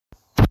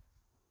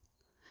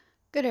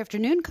Good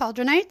afternoon,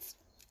 Cauldronites.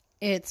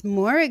 It's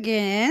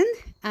Morrigan.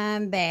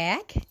 I'm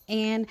back,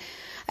 and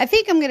I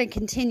think I'm going to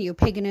continue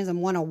Paganism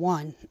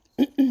 101.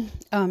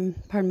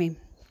 Pardon me.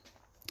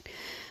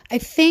 I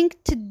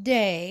think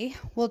today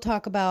we'll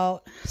talk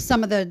about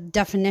some of the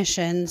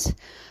definitions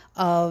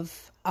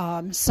of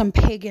some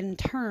pagan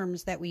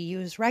terms that we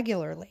use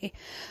regularly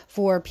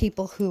for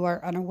people who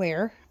are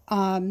unaware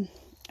of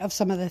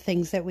some of the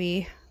things that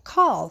we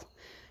call,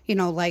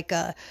 like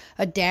a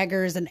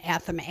dagger is an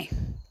athame.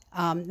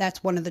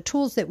 That's one of the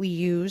tools that we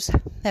use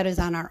that is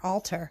on our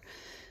altar.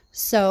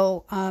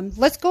 So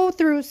let's go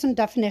through some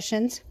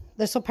definitions.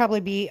 This will probably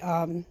be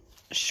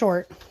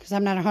short because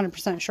I'm not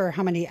 100% sure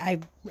how many.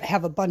 I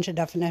have a bunch of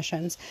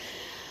definitions.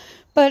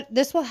 But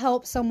this will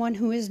help someone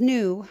who is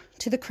new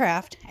to the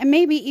craft, and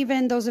maybe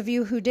even those of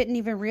you who didn't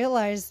even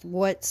realize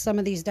what some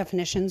of these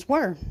definitions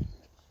were.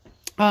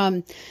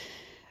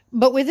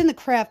 But within the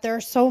craft, there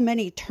are so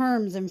many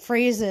terms and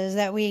phrases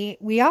that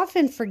we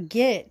often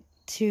forget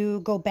to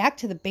go back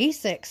to the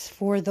basics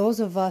for those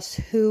of us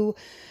who,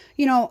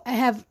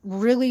 have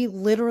really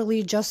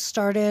literally just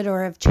started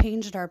or have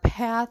changed our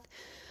path.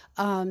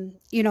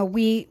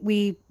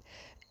 We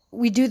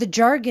do the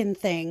jargon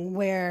thing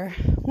where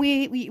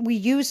we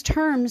use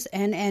terms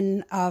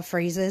and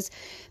phrases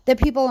that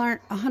people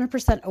aren't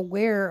 100%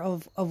 aware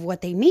of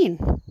what they mean.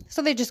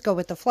 So they just go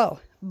with the flow.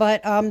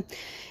 But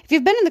if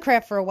you've been in the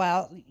craft for a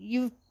while,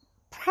 you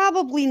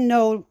probably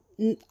know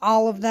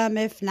all of them,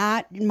 if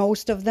not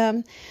most of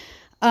them.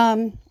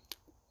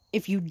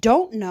 If you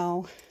don't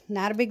know,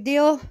 not a big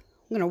deal.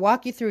 I'm going to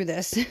walk you through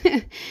this.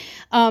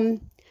 I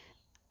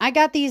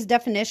got these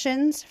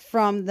definitions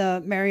from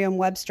the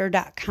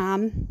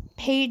Merriam-Webster.com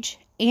page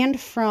and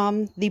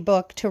from the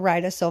book To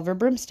Ride a Silver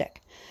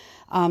Broomstick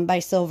by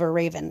Silver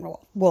Raven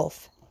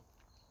Wolf.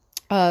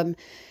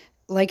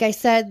 Like I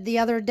said the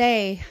other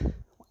day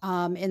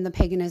in the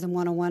Paganism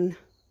 101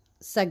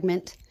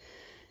 segment,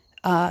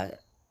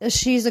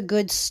 she's a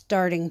good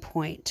starting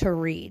point to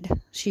read.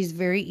 She's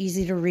very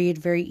easy to read,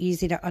 very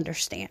easy to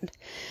understand.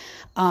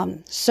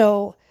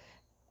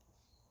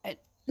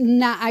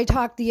 I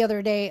talked the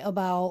other day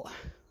about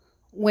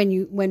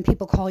when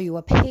people call you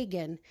a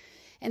pagan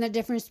and the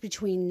difference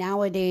between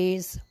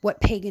nowadays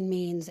what pagan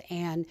means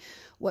and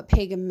what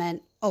pagan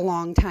meant a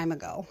long time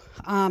ago.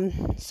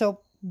 So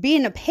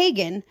being a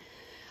pagan,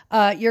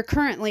 you're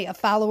currently a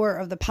follower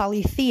of the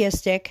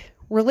polytheistic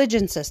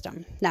religion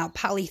system. Now,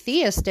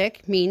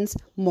 polytheistic means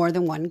more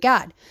than one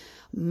God.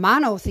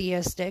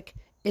 Monotheistic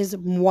is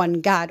one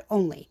God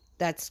only.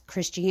 That's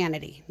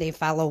Christianity. They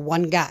follow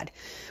one God.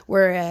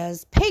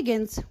 Whereas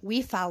pagans,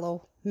 we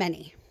follow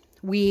many.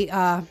 We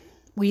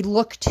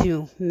look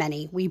to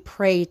many. We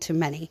pray to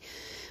many.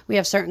 We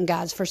have certain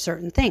gods for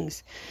certain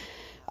things.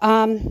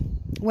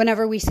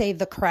 Whenever we say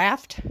the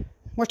craft,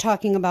 we're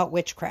talking about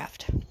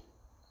witchcraft.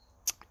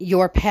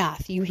 Your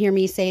path. You hear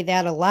me say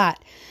that a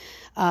lot.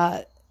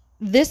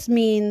 This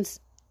means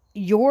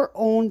your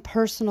own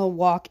personal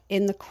walk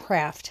in the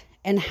craft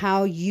and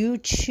how you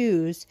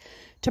choose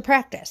to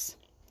practice.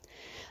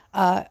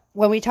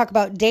 When we talk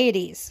about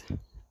deities,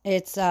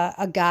 it's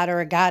a god or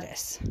a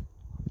goddess.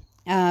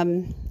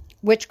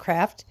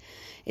 Witchcraft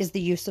is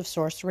the use of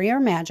sorcery or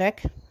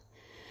magic.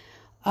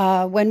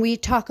 When we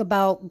talk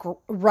about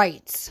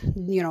rites,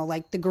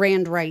 like the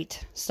grand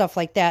rite, stuff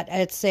like that,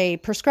 it's a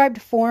prescribed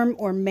form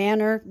or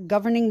manner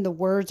governing the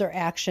words or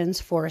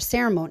actions for a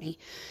ceremony.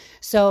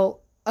 So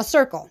a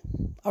circle,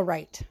 a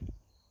rite.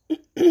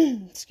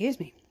 Excuse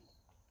me.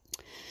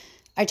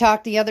 I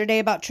talked the other day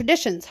about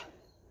traditions.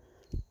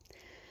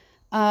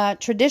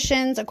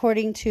 Traditions,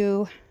 according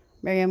to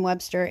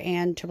Merriam-Webster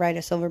and To Ride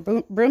a Silver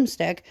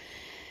Broomstick,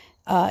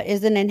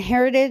 is an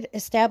inherited,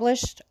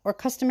 established, or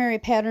customary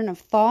pattern of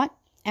thought,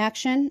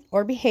 action,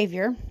 or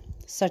behavior,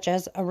 such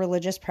as a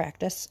religious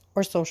practice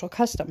or social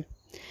custom.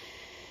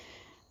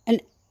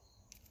 An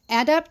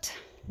adept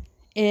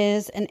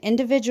is an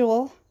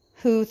individual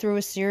who, through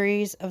a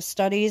series of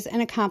studies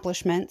and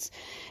accomplishments,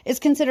 is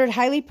considered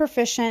highly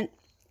proficient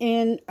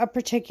in a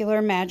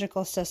particular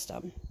magical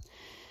system.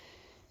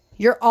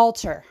 Your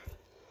altar.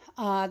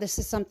 This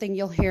is something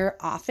you'll hear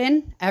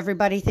often.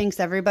 Everybody thinks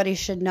everybody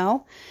should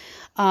know.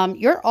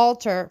 Your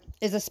altar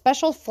is a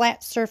special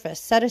flat surface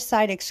set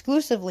aside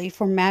exclusively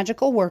for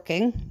magical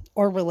working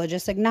or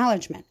religious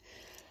acknowledgement.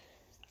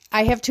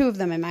 I have two of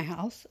them in my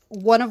house,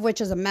 one of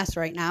which is a mess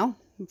right now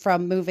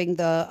from moving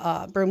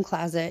the broom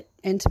closet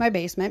into my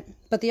basement,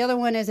 but the other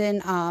one is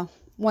in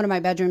one of my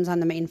bedrooms on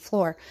the main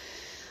floor.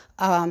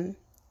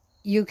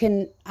 You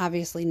can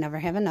obviously never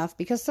have enough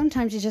because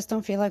sometimes you just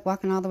don't feel like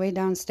walking all the way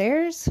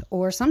downstairs,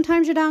 or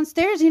sometimes you're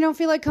downstairs and you don't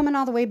feel like coming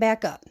all the way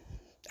back up.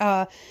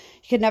 You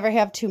can never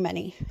have too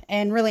many.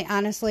 And really,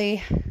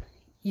 honestly,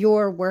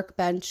 your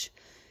workbench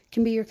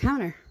can be your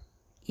counter,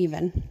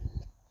 even.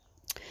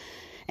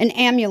 An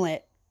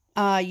amulet,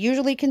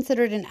 usually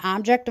considered an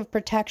object of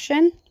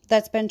protection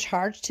that's been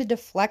charged to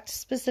deflect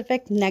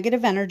specific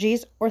negative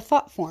energies or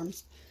thought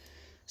forms.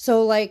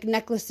 So like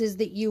necklaces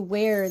that you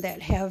wear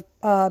that have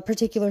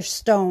particular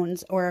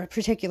stones or a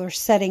particular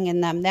setting in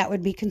them, that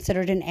would be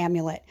considered an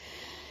amulet.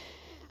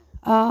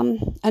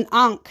 An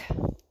Ankh.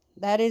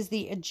 That is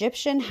the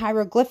Egyptian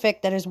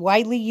hieroglyphic that is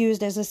widely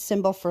used as a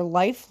symbol for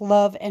life,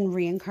 love, and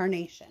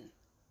reincarnation.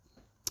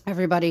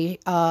 Everybody,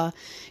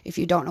 if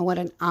you don't know what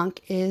an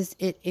Ankh is,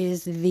 it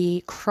is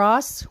the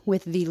cross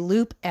with the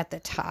loop at the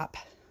top.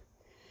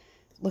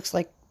 Looks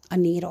like a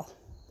needle.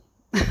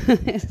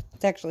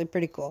 It's actually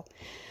pretty cool.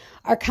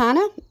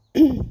 Arcana,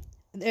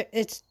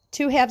 it's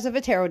two halves of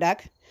a tarot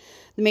deck.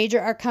 The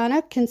major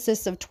arcana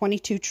consists of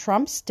 22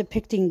 trumps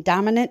depicting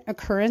dominant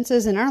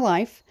occurrences in our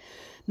life.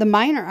 The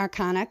minor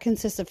arcana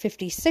consists of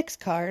 56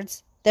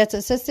 cards that's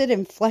assisted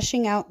in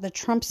fleshing out the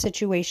trump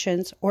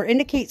situations or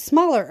indicate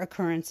smaller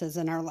occurrences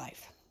in our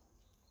life.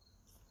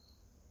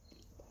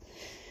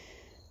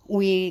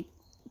 We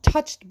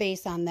touched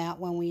base on that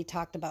when we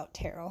talked about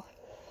tarot.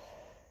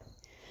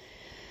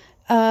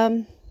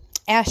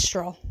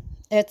 Astral.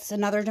 It's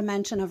another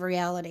dimension of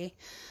reality.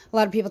 A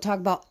lot of people talk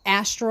about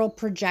astral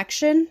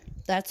projection.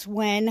 That's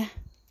when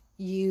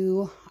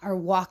you are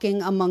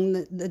walking among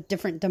the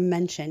different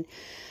dimension.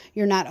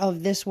 You're not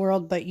of this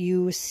world, but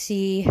you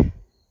see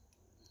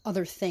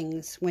other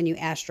things when you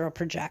astral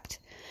project.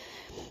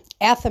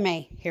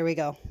 Athame, here we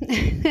go.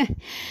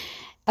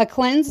 A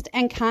cleansed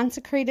and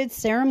consecrated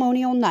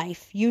ceremonial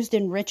knife used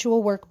in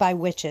ritual work by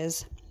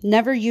witches,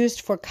 never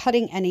used for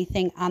cutting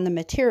anything on the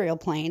material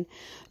plane,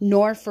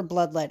 nor for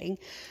bloodletting.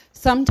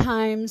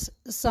 Sometimes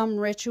some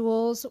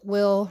rituals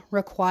will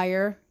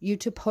require you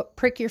to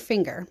prick your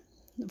finger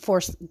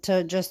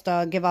to just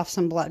give off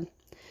some blood.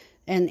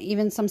 And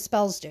even some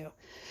spells do.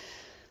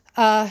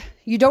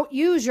 You don't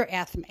use your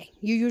athame.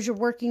 You use your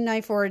working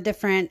knife or a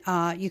different,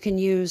 you can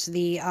use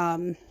the,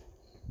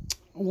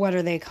 what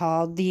are they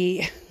called?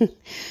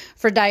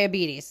 For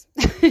diabetes.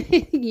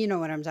 You know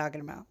what I'm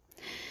talking about.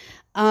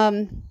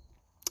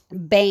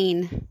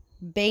 Bane.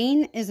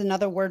 Bane is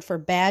another word for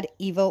bad,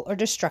 evil, or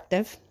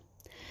destructive.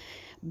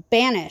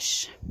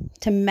 Banish.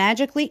 To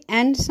magically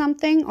end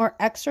something or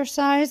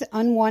exorcise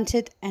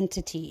unwanted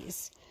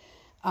entities.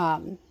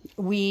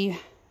 We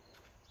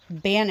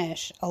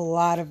banish a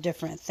lot of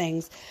different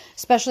things,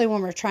 especially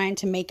when we're trying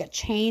to make a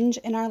change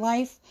in our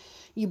life.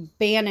 You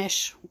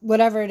banish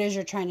whatever it is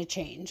you're trying to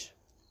change.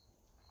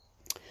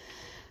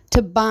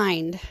 To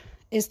bind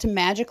is to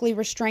magically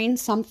restrain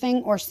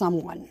something or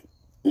someone.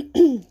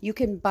 You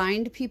can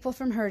bind people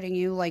from hurting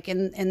you, like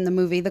in the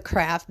movie The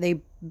Craft,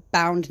 they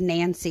bound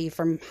Nancy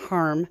from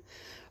harm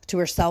to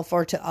herself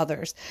or to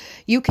others.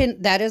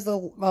 That is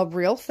a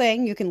real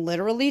thing. You can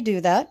literally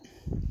do that.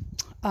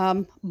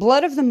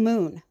 Blood of the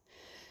moon.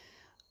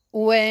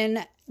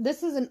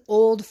 This is an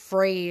old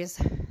phrase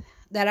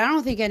that I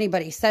don't think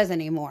anybody says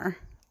anymore,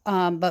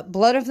 but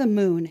blood of the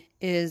moon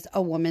is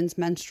a woman's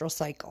menstrual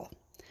cycle.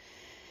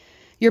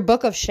 Your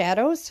book of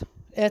shadows,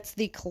 it's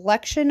the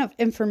collection of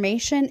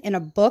information in a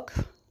book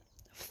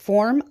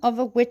form of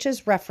a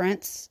witch's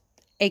reference,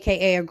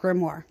 aka a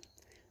grimoire.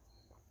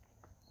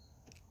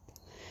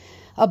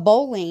 A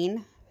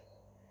bowline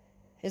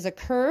is a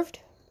curved,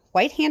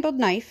 white-handled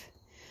knife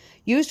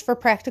used for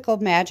practical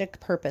magic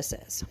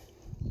purposes.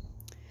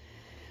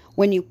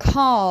 When you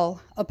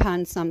call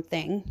upon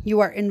something, you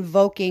are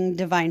invoking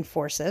divine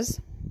forces.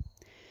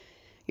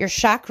 Your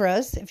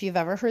chakras, if you've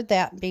ever heard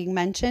that being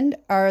mentioned,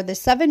 are the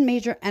 7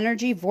 major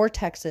energy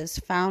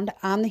vortexes found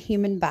on the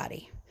human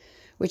body,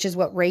 which is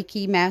what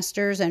Reiki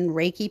masters and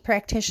Reiki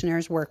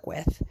practitioners work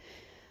with.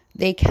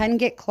 They can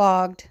get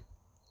clogged.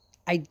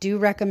 I do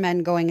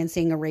recommend going and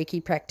seeing a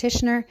Reiki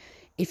practitioner.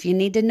 If you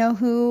need to know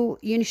who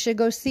you should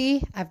go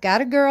see, I've got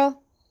a girl.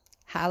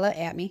 Holla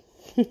at me.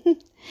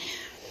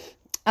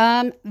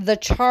 The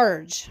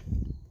Charge.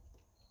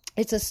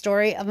 It's a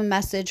story of a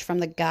message from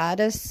the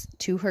goddess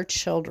to her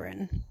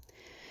children.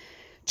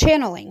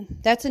 Channeling.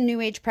 That's a new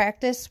age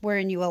practice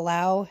wherein you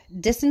allow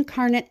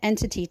disincarnate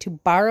entity to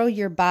borrow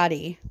your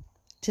body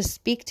to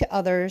speak to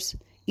others,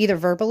 either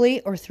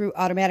verbally or through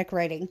automatic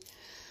writing.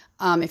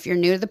 If you're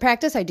new to the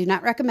practice, I do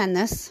not recommend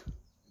this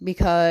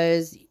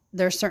because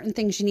there are certain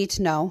things you need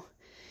to know.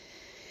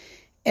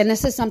 And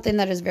this is something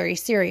that is very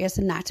serious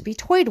and not to be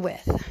toyed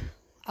with.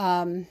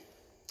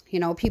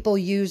 People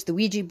use the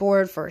Ouija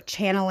board for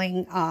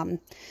channeling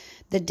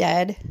the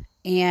dead,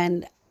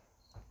 and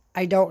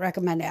I don't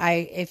recommend it.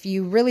 If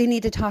you really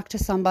need to talk to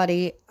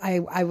somebody, I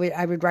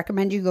would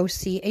recommend you go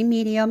see a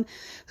medium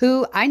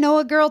who, I know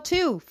a girl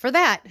too for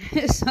that.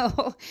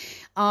 So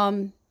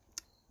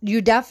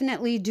you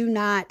definitely do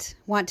not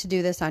want to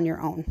do this on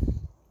your own.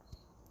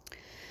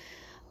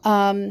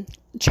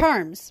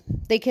 Charms.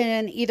 They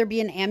can either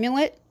be an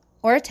amulet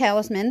or a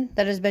talisman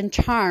that has been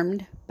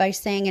charmed by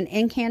saying an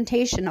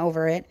incantation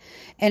over it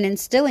and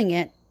instilling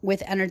it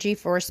with energy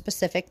for a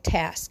specific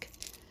task.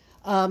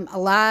 A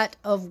lot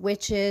of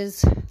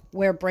witches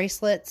wear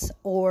bracelets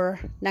or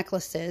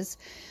necklaces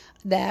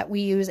that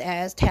we use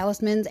as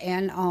talismans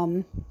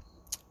and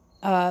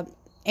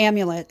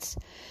amulets,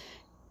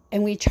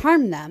 and we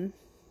charm them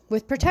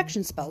with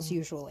protection spells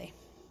usually.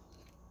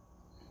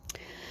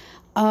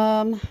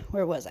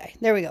 Where was I?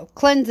 There we go.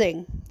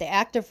 Cleansing, the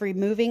act of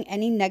removing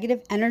any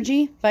negative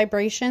energy,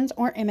 vibrations,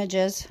 or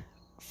images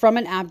from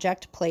an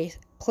object,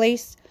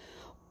 place,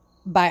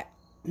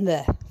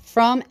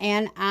 from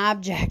an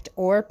object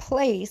or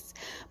place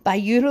by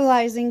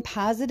utilizing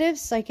positive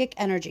psychic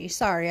energy.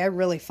 Sorry, I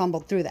really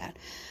fumbled through that.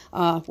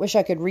 Wish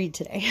I could read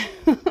today.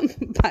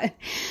 But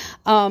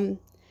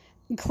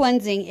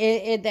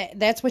cleansing,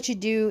 that's what you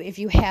do if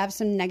you have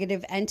some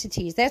negative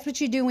entities. That's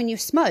what you do when you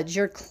smudge.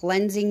 You're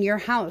cleansing your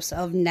house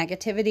of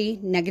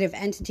negativity, negative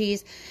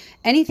entities,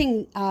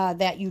 anything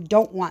that you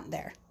don't want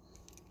there.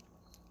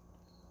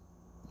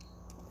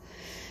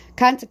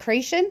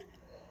 Consecration,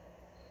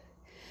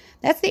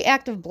 that's the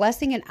act of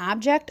blessing an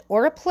object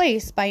or a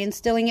place by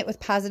instilling it with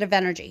positive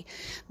energy.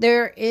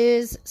 There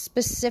is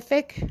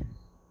specific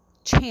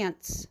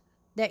chants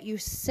that you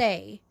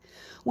say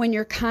when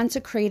you're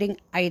consecrating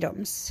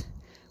items,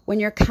 when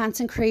you're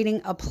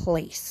consecrating a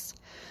place.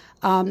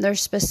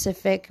 There's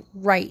specific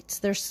rites.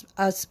 There's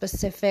a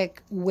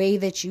specific way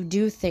that you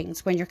do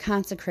things when you're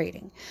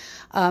consecrating.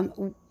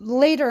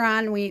 Later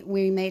on,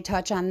 we may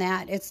touch on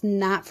that. It's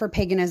not for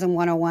Paganism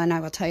 101. I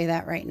will tell you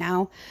that right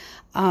now.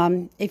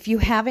 If you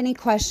have any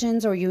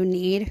questions or you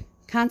need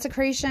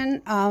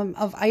consecration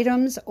of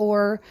items,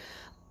 or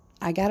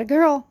I got a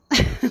girl,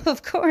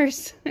 of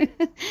course.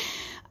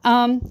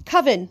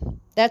 Coven,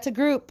 that's a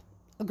group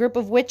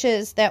of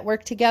witches that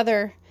work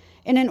together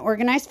in an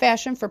organized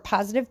fashion for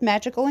positive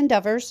magical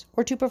endeavors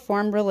or to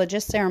perform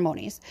religious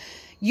ceremonies.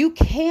 You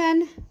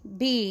can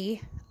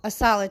be a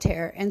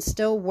solitaire and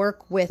still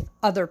work with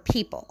other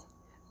people.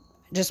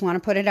 Just want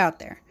to put it out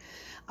there.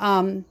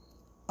 A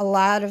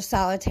lot of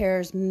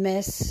solitaires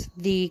miss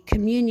the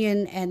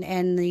communion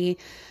and the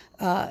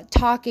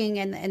talking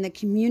and the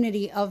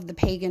community of the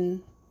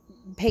pagan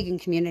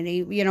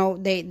community. You know,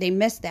 they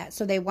miss that,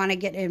 so they want to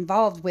get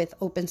involved with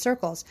open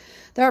circles.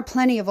 There are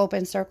plenty of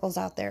open circles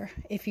out there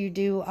if you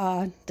do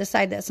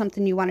decide that's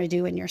something you want to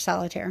do in your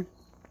solitaire.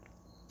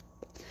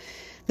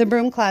 The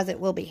Broom Closet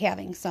will be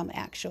having some,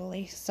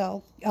 actually,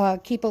 so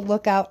keep a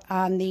lookout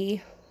on the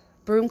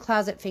Broom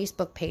Closet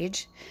Facebook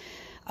page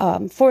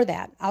for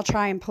that. I'll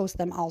try and post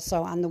them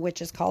also on the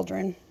Witch's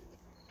Cauldron.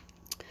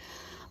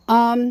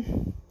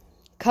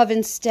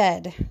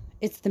 Covenstead.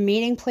 It's the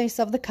meeting place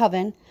of the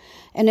coven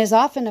and is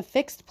often a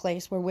fixed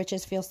place where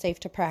witches feel safe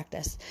to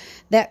practice.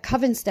 That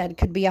covenstead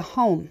could be a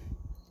home.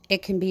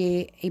 It can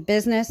be a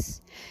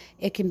business.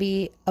 It can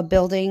be a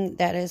building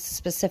that is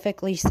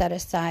specifically set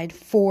aside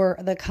for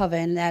the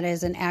coven, that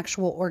is an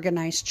actual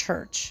organized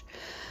church.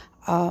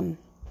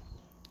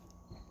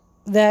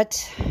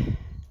 That's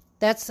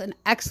an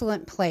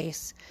excellent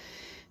place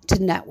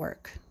to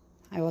network.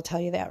 I will tell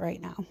you that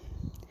right now.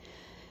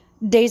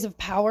 Days of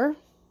Power.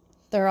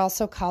 They're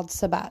also called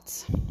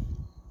sabbats.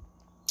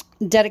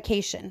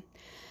 Dedication.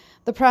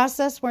 The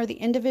process where the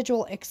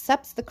individual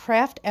accepts the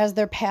craft as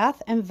their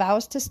path and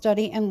vows to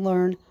study and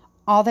learn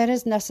all that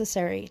is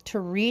necessary to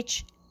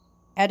reach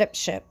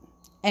adeptship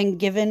and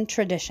given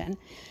tradition,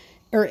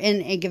 or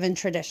in a given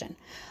tradition.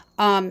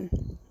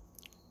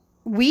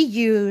 We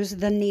use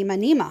the Nema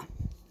Nema.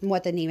 And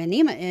what the Nema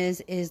Nema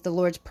is the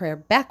Lord's Prayer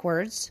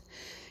backwards.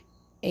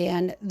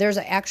 And there's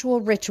an actual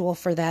ritual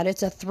for that.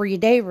 It's a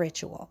 3-day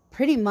ritual.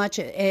 Pretty much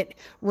it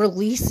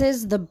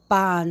releases the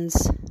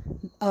bonds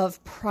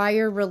of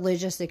prior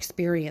religious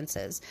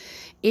experiences.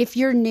 If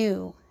you're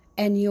new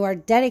and you are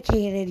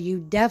dedicated, you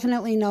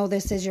definitely know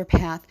this is your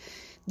path.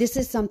 This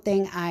is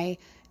something I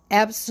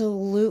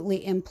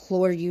absolutely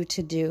implore you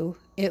to do.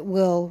 It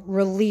will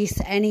release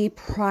any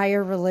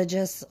prior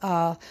religious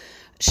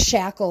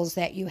shackles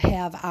that you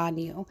have on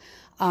you,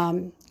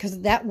 because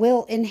that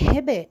will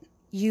inhibit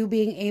you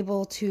being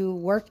able to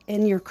work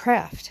in your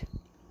craft.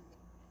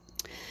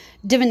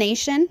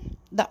 Divination,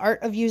 the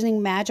art of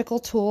using magical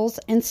tools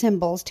and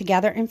symbols to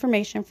gather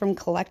information from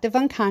collective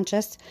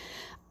unconscious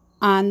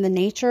on the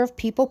nature of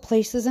people,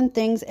 places, and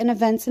things and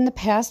events in the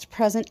past,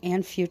 present,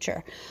 and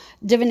future.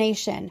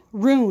 Divination,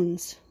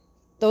 runes,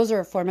 those are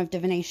a form of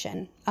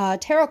divination.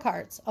 Tarot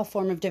cards, a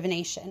form of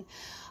divination.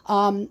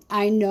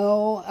 I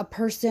know a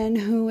person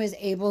who is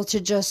able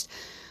to just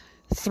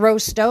throw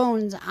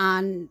stones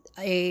on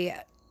a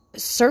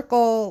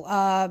circle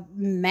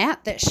mat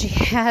that she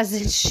has,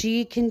 and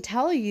she can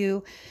tell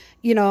you,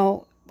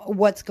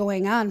 what's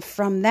going on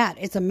from that.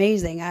 It's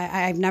amazing.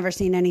 I've never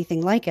seen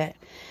anything like it.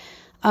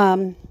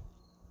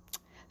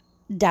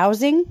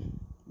 Dowsing,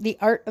 the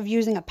art of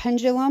using a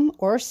pendulum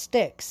or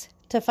sticks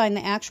to find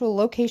the actual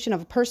location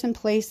of a person,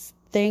 place,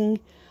 thing,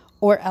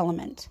 or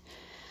element.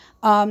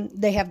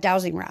 They have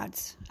dowsing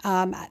rods.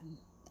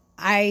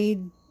 I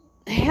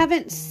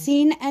haven't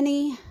seen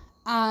any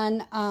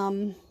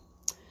on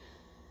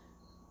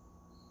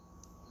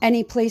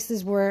any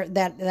places where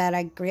that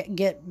I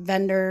get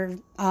vendor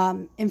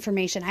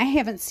information. I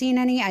haven't seen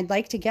any. I'd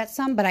like to get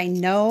some, but I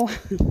know,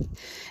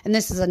 and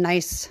this is a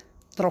nice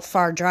little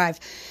far drive,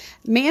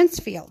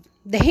 Mansfield.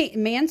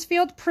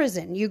 Mansfield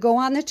Prison. You go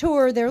on the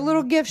tour, their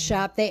little gift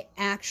shop, they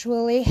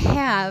actually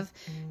have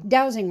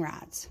dowsing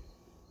rods.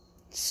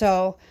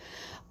 So,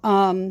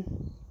 and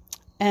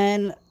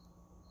I'm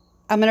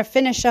going to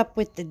finish up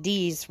with the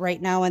D's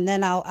right now, and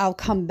then I'll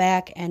come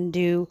back and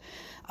do,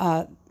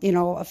 a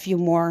few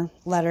more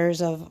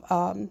letters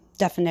of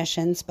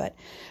definitions, but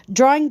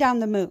Drawing Down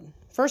the Moon.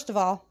 First of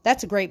all,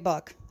 that's a great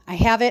book. I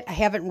have it. I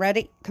haven't read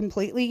it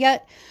completely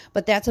yet,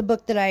 but that's a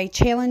book that I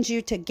challenge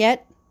you to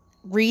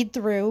read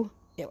through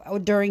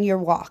during your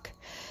walk.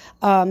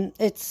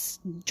 It's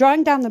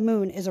Drawing Down the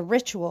Moon is a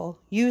ritual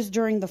used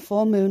during the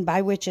full moon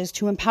by witches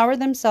to empower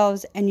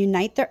themselves and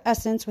unite their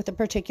essence with a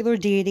particular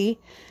deity,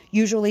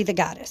 usually the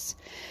goddess.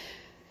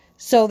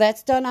 So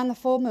that's done on the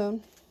full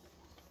moon.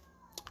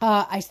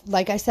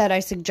 Like I said, I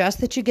suggest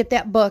that you get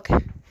that book,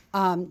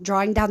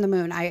 Drawing Down the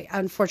Moon. I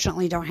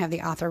unfortunately don't have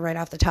the author right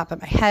off the top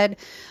of my head.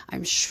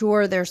 I'm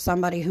sure there's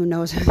somebody who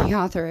knows who the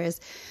author is.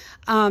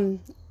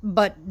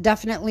 But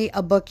definitely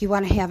a book you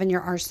want to have in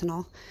your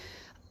arsenal.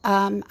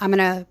 I'm going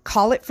to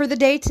call it for the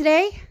day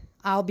today.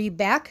 I'll be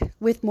back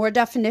with more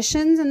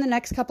definitions in the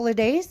next couple of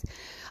days.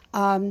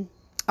 I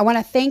want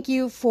to thank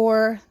you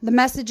for the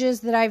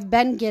messages that I've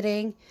been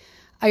getting.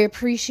 I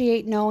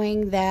appreciate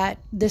knowing that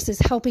this is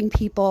helping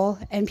people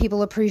and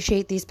people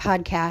appreciate these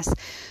podcasts.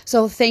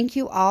 So thank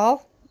you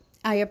all.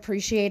 I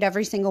appreciate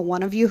every single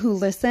one of you who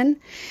listen.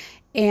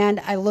 And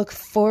I look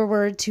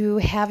forward to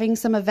having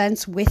some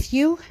events with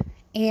you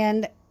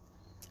and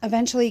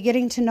eventually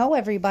getting to know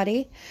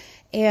everybody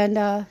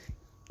and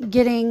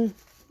getting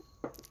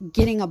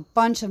a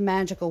bunch of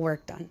magical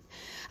work done.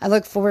 I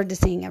look forward to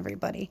seeing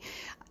everybody.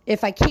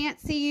 If I can't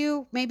see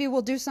you, maybe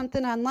we'll do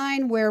something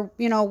online where,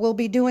 we'll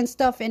be doing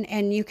stuff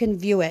and you can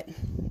view it.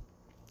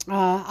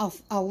 I'll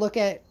look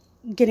at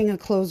getting a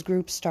closed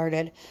group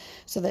started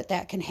so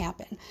that can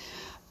happen.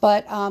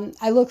 But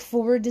I look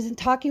forward to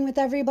talking with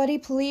everybody.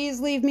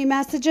 Please leave me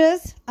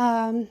messages.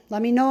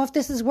 Let me know if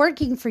this is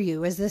working for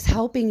you. Is this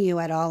helping you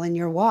at all in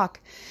your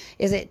walk?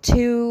 Is it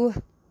too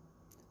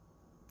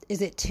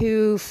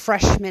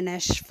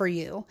freshmanish for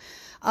you?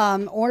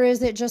 Or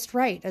is it just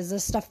right? Is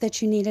this stuff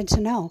that you needed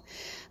to know?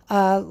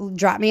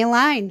 Drop me a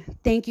line.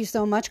 Thank you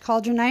so much,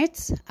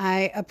 Cauldronites.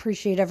 I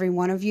appreciate every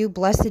one of you.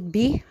 Blessed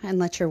be, and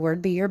let your word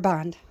be your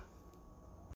bond.